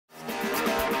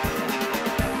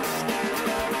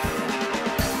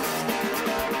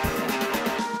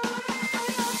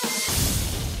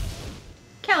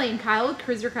Kelly and Kyle with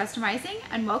Cruiser Customizing,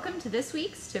 and welcome to this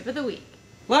week's Tip of the Week.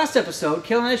 Last episode,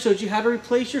 Kelly and I showed you how to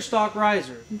replace your stock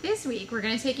riser. This week, we're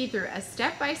going to take you through a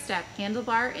step-by-step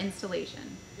handlebar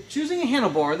installation. Choosing a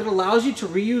handlebar that allows you to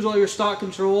reuse all your stock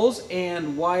controls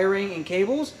and wiring and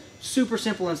cables, super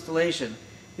simple installation.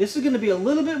 This is going to be a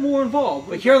little bit more involved,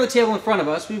 but here on the table in front of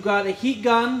us, we've got a heat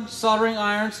gun, soldering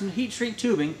iron, some heat shrink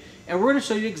tubing, and we're going to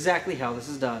show you exactly how this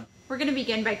is done. We're going to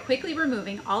begin by quickly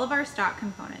removing all of our stock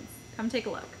components. Come take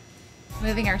a look.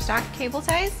 Removing our stock cable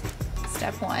ties,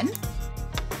 step 1.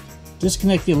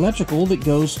 Disconnect the electrical that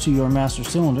goes to your master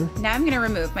cylinder. Now I'm going to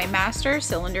remove my master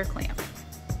cylinder clamp.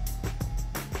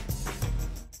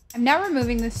 I'm now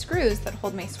removing the screws that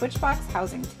hold my switch box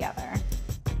housing together.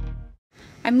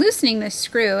 I'm loosening this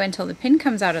screw until the pin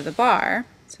comes out of the bar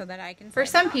so that I can... For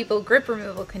some people, grip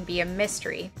removal can be a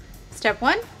mystery. Step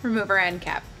 1, remove our end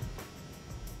cap.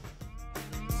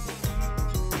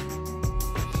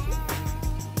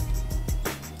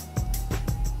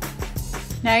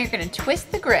 Now you're going to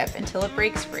twist the grip until it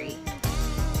breaks free.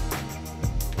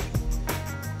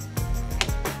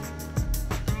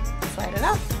 Slide it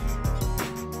up.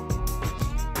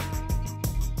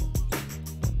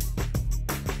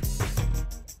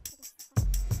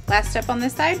 Last step on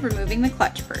this side, removing the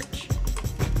clutch perch.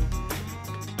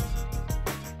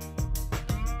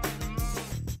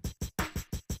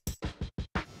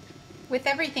 With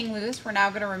everything loose, we're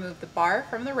now going to remove the bar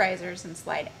from the risers and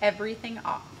slide everything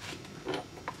off.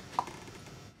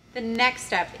 The next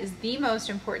step is the most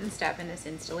important step in this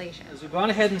installation. As we've gone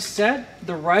ahead and set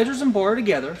the risers and bar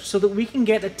together so that we can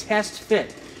get a test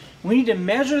fit. We need to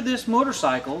measure this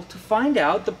motorcycle to find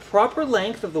out the proper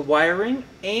length of the wiring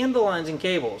and the lines and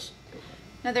cables.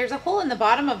 Now there's a hole in the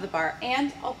bottom of the bar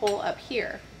and a hole up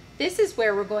here. This is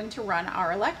where we're going to run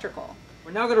our electrical.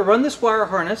 We're now going to run this wire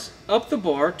harness up the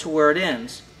bar to where it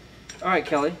ends. Alright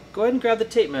Kelly, go ahead and grab the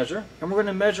tape measure, and we're going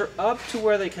to measure up to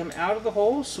where they come out of the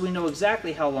hole so we know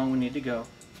exactly how long we need to go.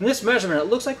 From this measurement, it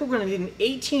looks like we're going to need an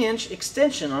 18-inch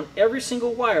extension on every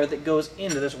single wire that goes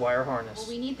into this wire harness.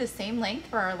 Will we need the same length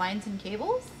for our lines and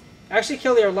cables? Actually,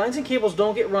 Kelly, our lines and cables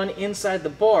don't get run inside the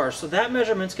bar, so that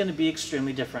measurement's going to be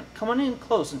extremely different. Come on in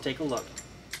close and take a look.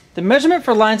 The measurement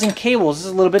for lines and cables is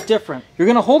a little bit different. You're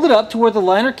going to hold it up to where the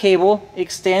line or cable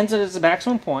extends at its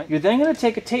maximum point. You're then going to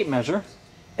take a tape measure,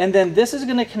 and then this is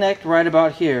going to connect right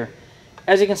about here.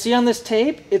 As you can see on this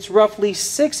tape, it's roughly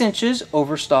 6 inches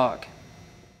over stock.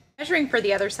 Measuring for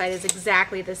the other side is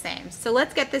exactly the same. So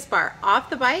let's get this bar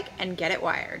off the bike and get it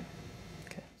wired.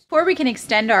 Okay. Before we can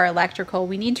extend our electrical,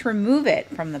 we need to remove it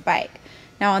from the bike.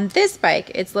 Now on this bike,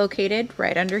 it's located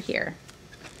right under here.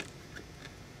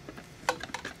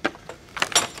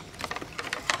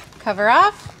 Cover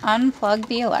off, unplug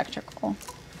the electrical.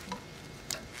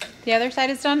 The other side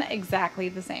is done exactly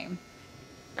the same.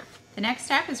 The next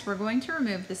step is we're going to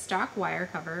remove the stock wire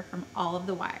cover from all of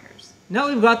the wires. Now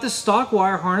we've got the stock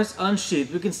wire harness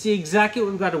unsheathed, we can see exactly what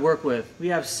we've got to work with. We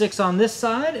have 6 on this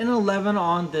side and 11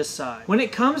 on this side. When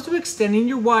it comes to extending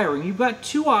your wiring, you've got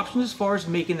 2 options as far as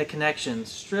making the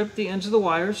connections. Strip the ends of the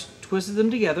wires, twisted them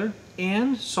together,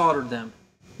 and soldered them.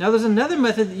 Now there's another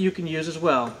method that you can use as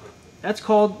well. That's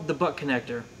called the butt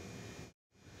connector.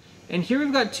 And here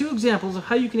we've got 2 examples of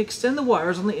how you can extend the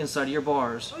wires on the inside of your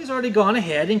bars. He's already gone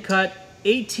ahead and cut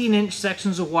 18-inch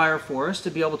sections of wire for us to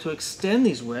be able to extend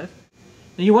these with.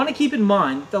 Now you want to keep in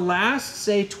mind that the last,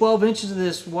 say, 12 inches of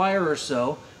this wire or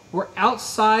so were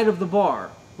outside of the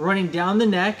bar, running down the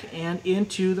neck and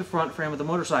into the front frame of the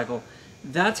motorcycle.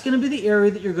 That's going to be the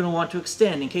area that you're going to want to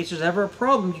extend. In case there's ever a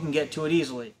problem, you can get to it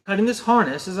easily. Cutting this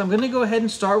harness is I'm going to go ahead and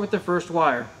start with the first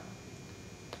wire.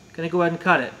 Going to go ahead and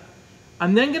cut it.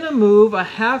 I'm then going to move a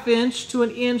 1/2 inch to 1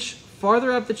 inch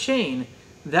farther up the chain.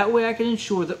 That way I can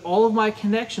ensure that all of my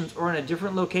connections are in a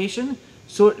different location,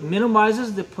 so it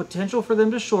minimizes the potential for them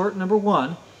to short, number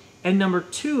 1. And number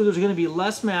 2, there's going to be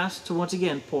less mass to once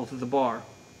again pull through the bar.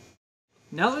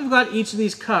 Now that we've got each of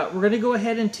these cut, we're going to go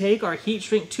ahead and take our heat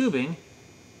shrink tubing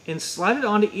and slide it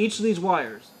onto each of these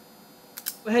wires.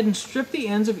 Go ahead and strip the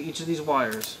ends of each of these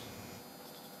wires.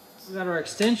 We've got our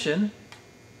extension.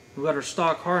 We've got our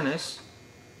stock harness.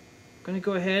 I'm going to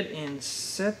go ahead and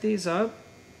set these up,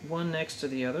 one next to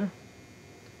the other,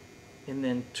 and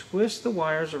then twist the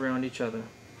wires around each other.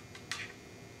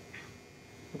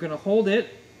 We're going to hold it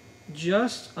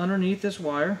just underneath this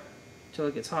wire until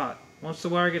it gets hot. Once the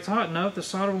wire gets hot enough, the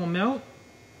solder will melt,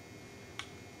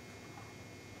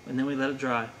 and then we let it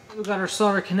dry. We've got our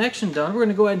solder connection done. We're going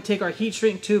to go ahead and take our heat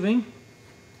shrink tubing.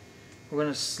 We're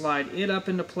going to slide it up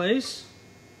into place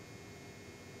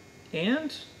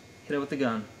and hit it with the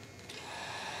gun.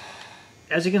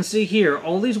 As you can see here,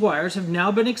 all these wires have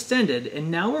now been extended, and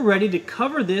now we're ready to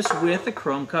cover this with a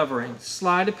chrome covering.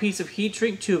 Slide a piece of heat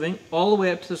shrink tubing all the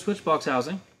way up to the switch box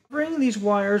housing. Covering these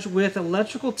wires with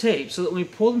electrical tape so that when we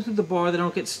pull them through the bar they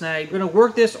don't get snagged. We're going to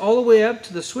work this all the way up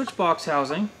to the switch box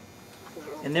housing,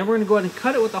 and then we're going to go ahead and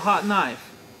cut it with a hot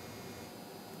knife.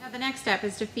 Now the next step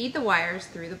is to feed the wires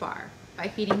through the bar. By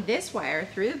feeding this wire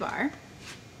through the bar,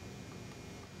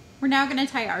 we're now going to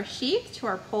tie our sheath to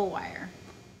our pull wire.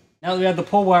 Now that we have the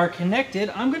pull wire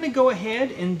connected, I'm going to go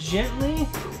ahead and gently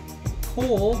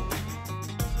pull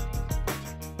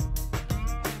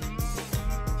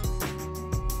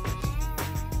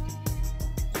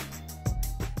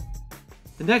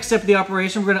the next step of the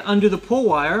operation. We're going to undo the pull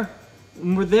wire,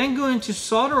 and we're then going to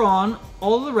solder on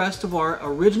all the rest of our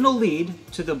original lead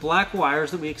to the black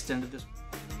wires that we extended this.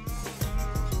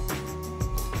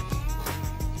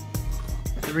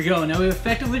 There we go. Now we've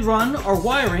effectively run our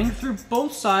wiring through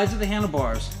both sides of the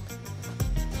handlebars.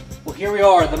 Well, here we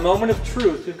are, the moment of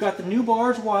truth. We've got the new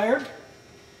bars wired.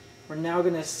 We're now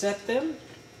going to set them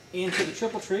into the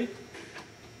triple tree.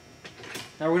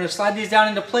 Now we're going to slide these down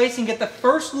into place and get the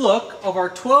first look of our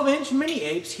 12-inch mini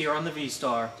apes here on the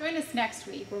V-Star. Join us next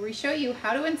week where we show you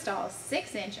how to install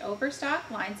 6-inch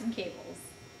overstock lines and cables.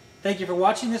 Thank you for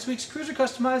watching this week's Cruiser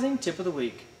Customizing Tip of the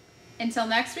Week. Until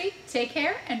next week, take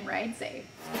care and ride safe.